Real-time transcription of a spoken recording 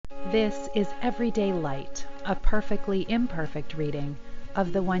This is Everyday Light, a perfectly imperfect reading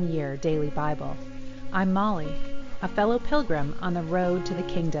of the One Year Daily Bible. I'm Molly, a fellow pilgrim on the road to the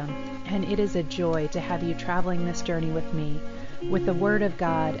kingdom, and it is a joy to have you traveling this journey with me, with the Word of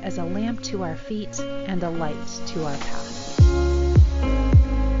God as a lamp to our feet and a light to our path.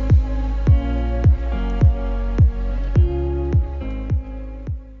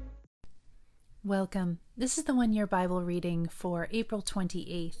 Welcome. This is the One Year Bible reading for April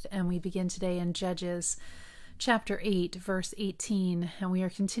 28th, and we begin today in Judges chapter 8, verse 18, and we are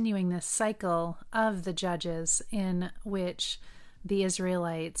continuing this cycle of the Judges in which the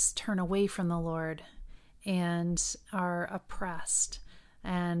Israelites turn away from the Lord and are oppressed,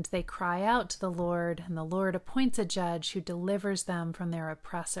 and they cry out to the Lord, and the Lord appoints a judge who delivers them from their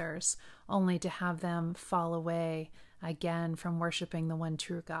oppressors, only to have them fall away again from worshiping the one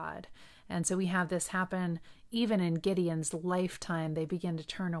true God. And so we have this happen even in Gideon's lifetime. They begin to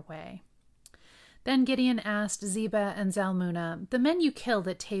turn away. Then Gideon asked Zebah and Zalmunna, "The men you killed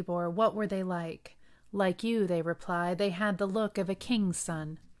at Tabor, what were they like?" "Like you," they replied. "They had the look of a king's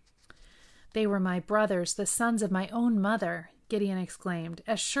son." "They were my brothers, the sons of my own mother," Gideon exclaimed.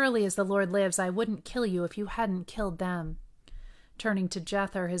 "As surely as the Lord lives, I wouldn't kill you if you hadn't killed them." Turning to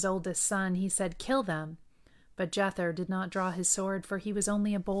Jether, his oldest son, he said, "Kill them." But Jether did not draw his sword, for he was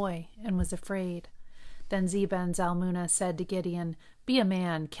only a boy and was afraid. Then Zebah and Zalmunna said to Gideon, "Be a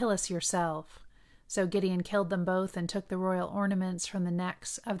man, kill us yourself." So Gideon killed them both and took the royal ornaments from the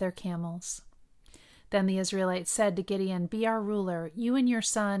necks of their camels. Then the Israelites said to Gideon, "Be our ruler. You and your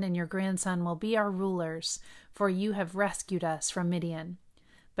son and your grandson will be our rulers, for you have rescued us from Midian."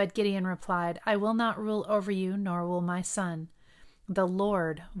 But Gideon replied, "I will not rule over you, nor will my son. The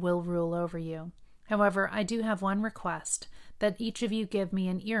Lord will rule over you. However, I do have one request, that each of you give me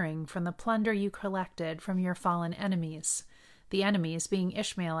an earring from the plunder you collected from your fallen enemies." The enemies, being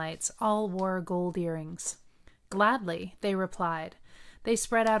Ishmaelites, all wore gold earrings. "Gladly," they replied. They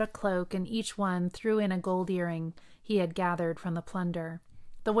spread out a cloak, and each one threw in a gold earring he had gathered from the plunder.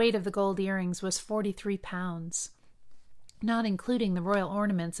 The weight of the gold earrings was 43 pounds, not including the royal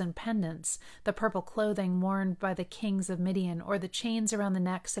ornaments and pendants, the purple clothing worn by the kings of Midian, or the chains around the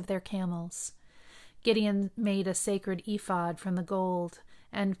necks of their camels. Gideon made a sacred ephod from the gold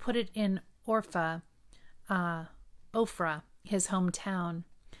and put it in Ophrah, his hometown.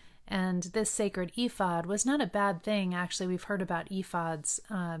 And this sacred ephod was not a bad thing. Actually, we've heard about ephods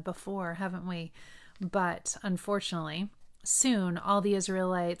before, haven't we? But unfortunately, soon all the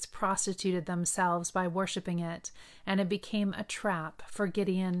Israelites prostituted themselves by worshiping it, and it became a trap for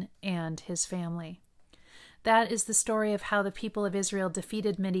Gideon and his family. That is the story of how the people of Israel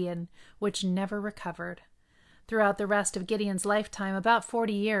defeated Midian, which never recovered. Throughout the rest of Gideon's lifetime, about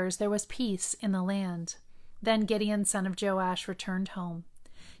 40 years, there was peace in the land. Then Gideon, son of Joash, returned home.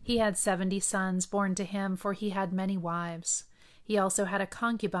 He had 70 sons born to him, for he had many wives. He also had a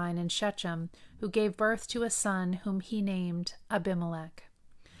concubine in Shechem, who gave birth to a son whom he named Abimelech.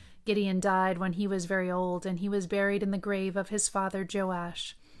 Gideon died when he was very old, and he was buried in the grave of his father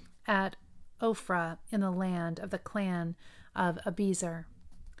Joash at Ophrah in the land of the clan of Abiezer.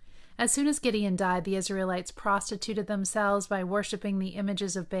 As soon as Gideon died, the Israelites prostituted themselves by worshiping the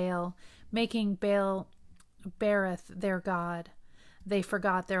images of Baal, making Baal-berith their god. They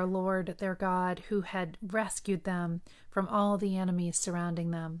forgot their Lord, their God, who had rescued them from all the enemies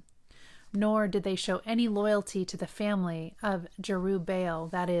surrounding them. Nor did they show any loyalty to the family of Jerubbaal,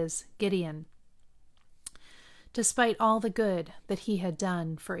 that is, Gideon, despite all the good that he had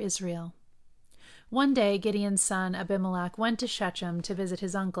done for Israel. One day Gideon's son Abimelech went to Shechem to visit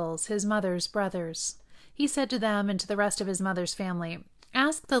his uncles, his mother's brothers. He said to them and to the rest of his mother's family,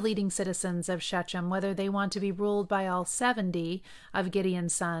 "Ask the leading citizens of Shechem whether they want to be ruled by all 70 of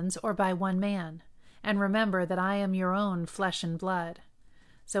Gideon's sons or by one man. And remember that I am your own flesh and blood."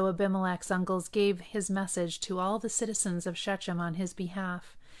 So Abimelech's uncles gave his message to all the citizens of Shechem on his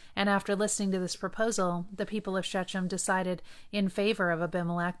behalf. And after listening to this proposal, the people of Shechem decided in favor of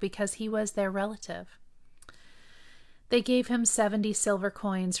Abimelech because he was their relative. They gave him 70 silver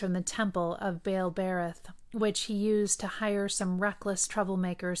coins from the temple of Baal-berith, which he used to hire some reckless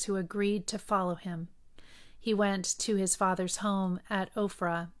troublemakers who agreed to follow him. He went to his father's home at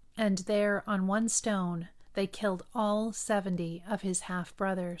Ophrah, and there on one stone they killed all 70 of his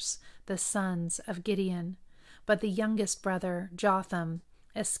half-brothers, the sons of Gideon. But the youngest brother, Jotham,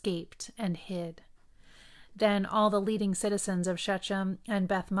 escaped and hid. Then all the leading citizens of Shechem and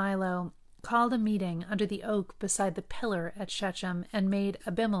Beth Milo called a meeting under the oak beside the pillar at Shechem and made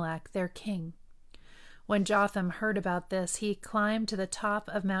Abimelech their king. When Jotham heard about this, he climbed to the top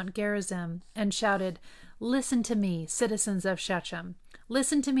of Mount Gerizim and shouted, "Listen to me, citizens of Shechem.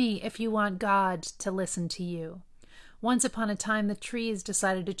 Listen to me if you want God to listen to you. Once upon a time, the trees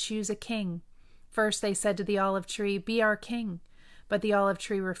decided to choose a king. First, they said to the olive tree, "Be our king." But the olive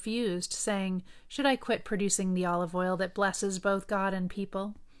tree refused, saying, "Should I quit producing the olive oil that blesses both God and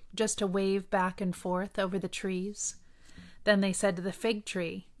people, just to wave back and forth over the trees?" Then they said to the fig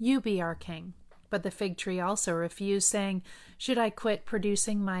tree, "You be our king." But the fig tree also refused, saying, "Should I quit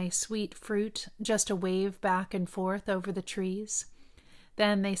producing my sweet fruit, just to wave back and forth over the trees?"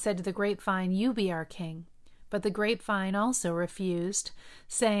 Then they said to the grapevine, "You be our king." But the grapevine also refused,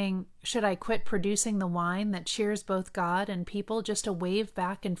 saying, "Should I quit producing the wine that cheers both God and people, just to wave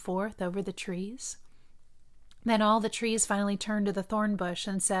back and forth over the trees?" Then all the trees finally turned to the thorn bush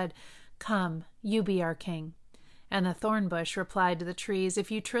and said, "Come, you be our king." And the thorn bush replied to the trees, "If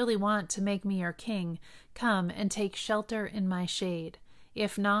you truly want to make me your king, come and take shelter in my shade.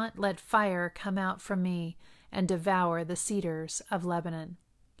 If not, let fire come out from me and devour the cedars of Lebanon."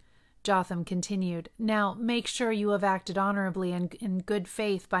 Jotham continued, "Now make sure you have acted honorably and in good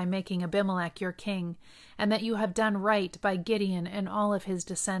faith by making Abimelech your king, and that you have done right by Gideon and all of his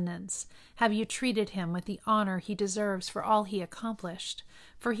descendants. Have you treated him with the honor he deserves for all he accomplished?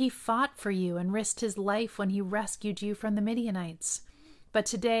 For he fought for you and risked his life when he rescued you from the Midianites. But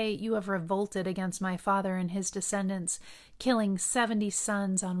today you have revolted against my father and his descendants, killing 70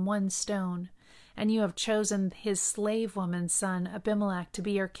 sons on one stone. And you have chosen his slave woman's son, Abimelech, to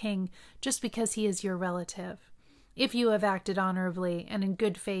be your king, just because he is your relative. If you have acted honorably and in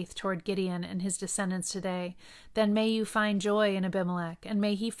good faith toward Gideon and his descendants today, then may you find joy in Abimelech, and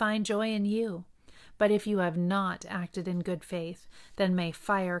may he find joy in you. But if you have not acted in good faith, then may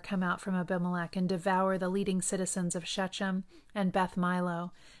fire come out from Abimelech and devour the leading citizens of Shechem and Beth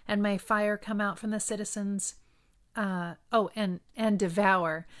Milo, and may fire come out from the citizens, and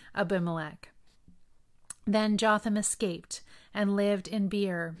devour Abimelech." Then Jotham escaped and lived in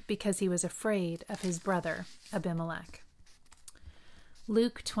Beer because he was afraid of his brother Abimelech.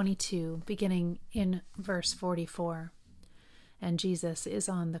 Luke 22, beginning in verse 44. And Jesus is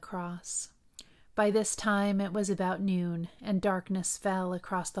on the cross. By this time it was about noon, and darkness fell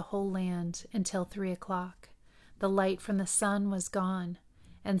across the whole land until 3 o'clock. The light from the sun was gone,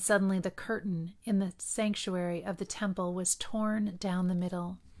 and suddenly the curtain in the sanctuary of the temple was torn down the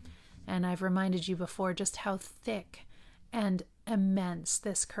middle. And I've reminded you before just how thick and immense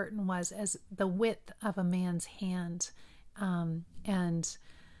this curtain was, as the width of a man's hand, and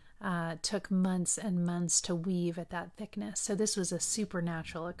took months and months to weave at that thickness. So this was a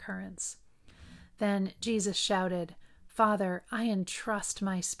supernatural occurrence. Then Jesus shouted, "Father, I entrust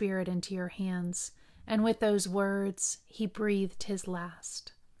my spirit into your hands." And with those words, he breathed his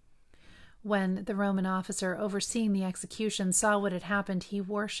last. When the Roman officer overseeing the execution saw what had happened, he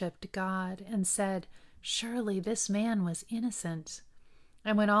worshipped God and said, "Surely this man was innocent."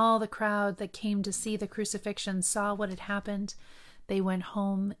 And when all the crowd that came to see the crucifixion saw what had happened, they went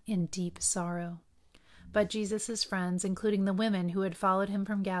home in deep sorrow. But Jesus' friends, including the women who had followed him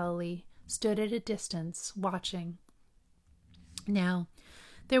from Galilee, stood at a distance, watching. Now,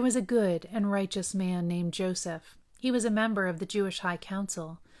 there was a good and righteous man named Joseph. He was a member of the Jewish High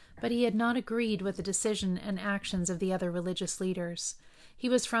Council, but he had not agreed with the decision and actions of the other religious leaders. He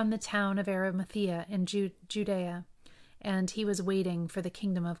was from the town of Arimathea in Judea, and he was waiting for the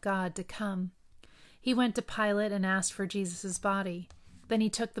kingdom of God to come. He went to Pilate and asked for Jesus' body. Then he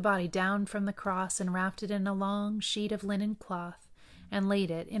took the body down from the cross and wrapped it in a long sheet of linen cloth and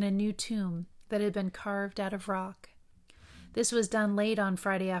laid it in a new tomb that had been carved out of rock. This was done late on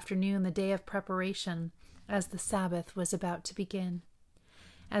Friday afternoon, the day of preparation, as the Sabbath was about to begin.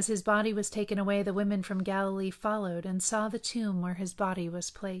 As his body was taken away, the women from Galilee followed and saw the tomb where his body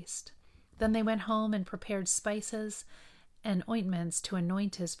was placed. Then they went home and prepared spices and ointments to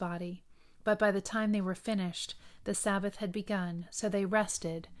anoint his body. But by the time they were finished, the Sabbath had begun, so they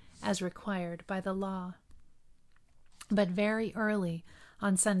rested as required by the law. But very early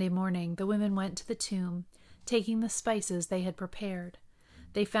on Sunday morning, the women went to the tomb, taking the spices they had prepared.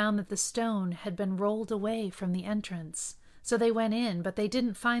 They found that the stone had been rolled away from the entrance. So they went in, but they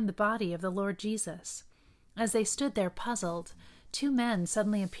didn't find the body of the Lord Jesus. As they stood there puzzled, 2 men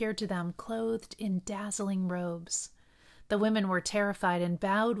suddenly appeared to them, clothed in dazzling robes. The women were terrified and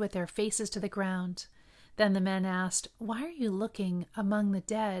bowed with their faces to the ground. Then the men asked, "Why are you looking among the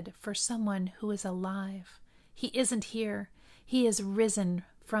dead for someone who is alive? He isn't here. He is risen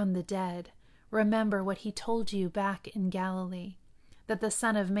from the dead. Remember what he told you back in Galilee, that the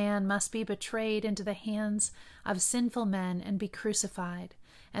Son of Man must be betrayed into the hands of sinful men and be crucified,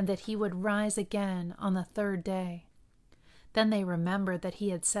 and that he would rise again on the 3rd day." Then they remembered that he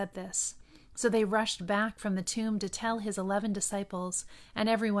had said this. So they rushed back from the tomb to tell his 11 disciples and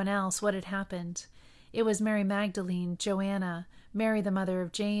everyone else what had happened. It was Mary Magdalene, Joanna, Mary the mother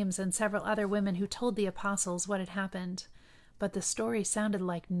of James, and several other women who told the apostles what had happened. But the story sounded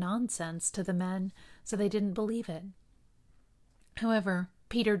like nonsense to the men, so they didn't believe it. However,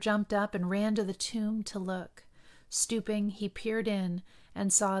 Peter jumped up and ran to the tomb to look. Stooping, he peered in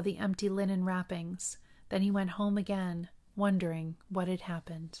and saw the empty linen wrappings. Then he went home again, wondering what had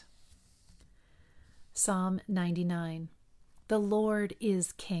happened. Psalm 99. The Lord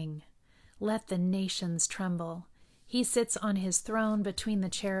is King. Let the nations tremble. He sits on his throne between the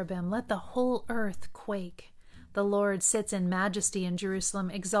cherubim. Let the whole earth quake. The Lord sits in majesty in Jerusalem,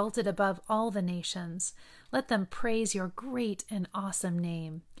 exalted above all the nations. Let them praise your great and awesome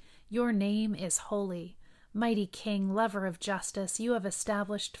name. Your name is holy. Mighty King, lover of justice, you have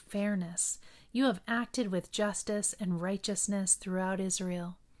established fairness. You have acted with justice and righteousness throughout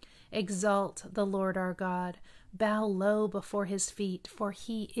Israel. Exalt the Lord our God. Bow low before his feet, for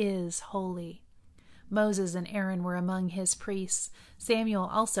he is holy. Moses and Aaron were among his priests. Samuel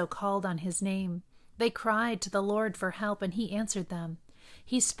also called on his name. They cried to the Lord for help, and he answered them.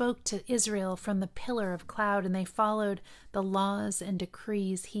 He spoke to Israel from the pillar of cloud, and they followed the laws and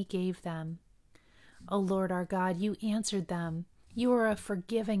decrees he gave them. O Lord our God, you answered them. You are a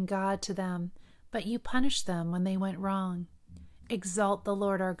forgiving God to them, but you punished them when they went wrong. Exalt the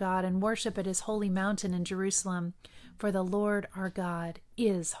Lord our God and worship at his holy mountain in Jerusalem, for the Lord our God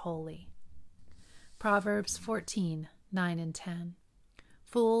is holy. Proverbs 14:9 and 10.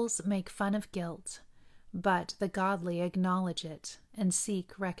 Fools make fun of guilt, but the godly acknowledge it and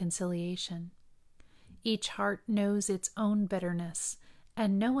seek reconciliation. Each heart knows its own bitterness,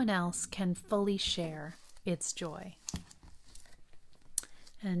 and no one else can fully share its joy.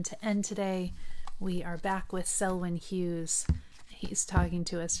 And to end today, we are back with Selwyn Hughes. He's talking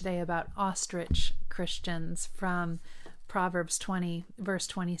to us today about ostrich Christians from Proverbs 20, verse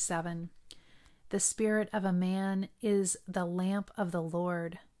 27. The spirit of a man is the lamp of the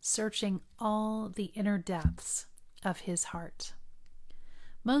Lord, searching all the inner depths of his heart.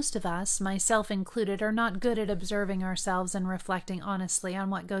 Most of us, myself included, are not good at observing ourselves and reflecting honestly on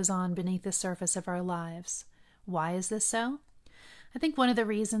what goes on beneath the surface of our lives. Why is this so? I think one of the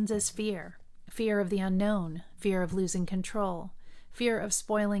reasons is fear. Fear of the unknown, fear of losing control, fear of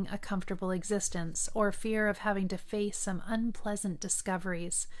spoiling a comfortable existence, or fear of having to face some unpleasant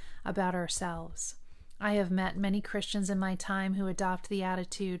discoveries about ourselves. I have met many Christians in my time who adopt the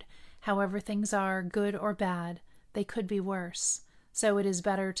attitude, however things are, good or bad, they could be worse, so it is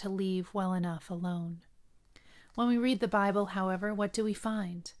better to leave well enough alone. When we read the Bible, however, what do we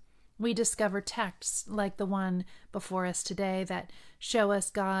find? We discover texts like the one before us today that show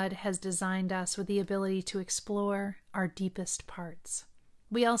us God has designed us with the ability to explore our deepest parts.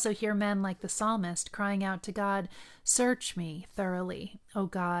 We also hear men like the psalmist crying out to God, "Search me thoroughly, O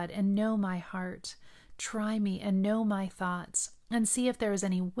God, and know my heart. Try me and know my thoughts, and see if there is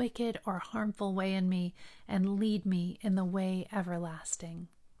any wicked or harmful way in me, and lead me in the way everlasting."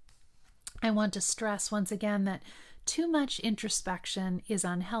 I want to stress once again that too much introspection is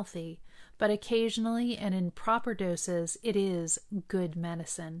unhealthy, but occasionally and in proper doses, it is good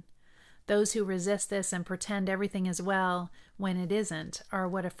medicine. Those who resist this and pretend everything is well when it isn't are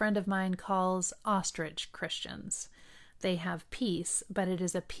what a friend of mine calls ostrich Christians. They have peace, but it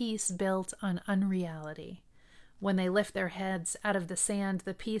is a peace built on unreality. When they lift their heads out of the sand,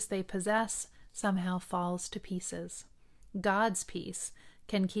 the peace they possess somehow falls to pieces. God's peace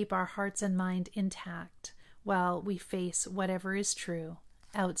can keep our hearts and mind intact while we face whatever is true,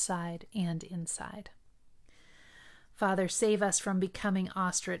 outside and inside. Father, save us from becoming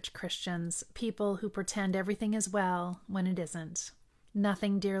ostrich Christians, people who pretend everything is well when it isn't.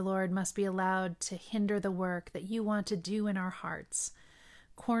 Nothing, dear Lord, must be allowed to hinder the work that you want to do in our hearts.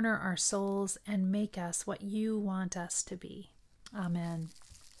 Corner our souls and make us what you want us to be. Amen.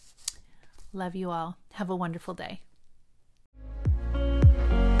 Love you all. Have a wonderful day.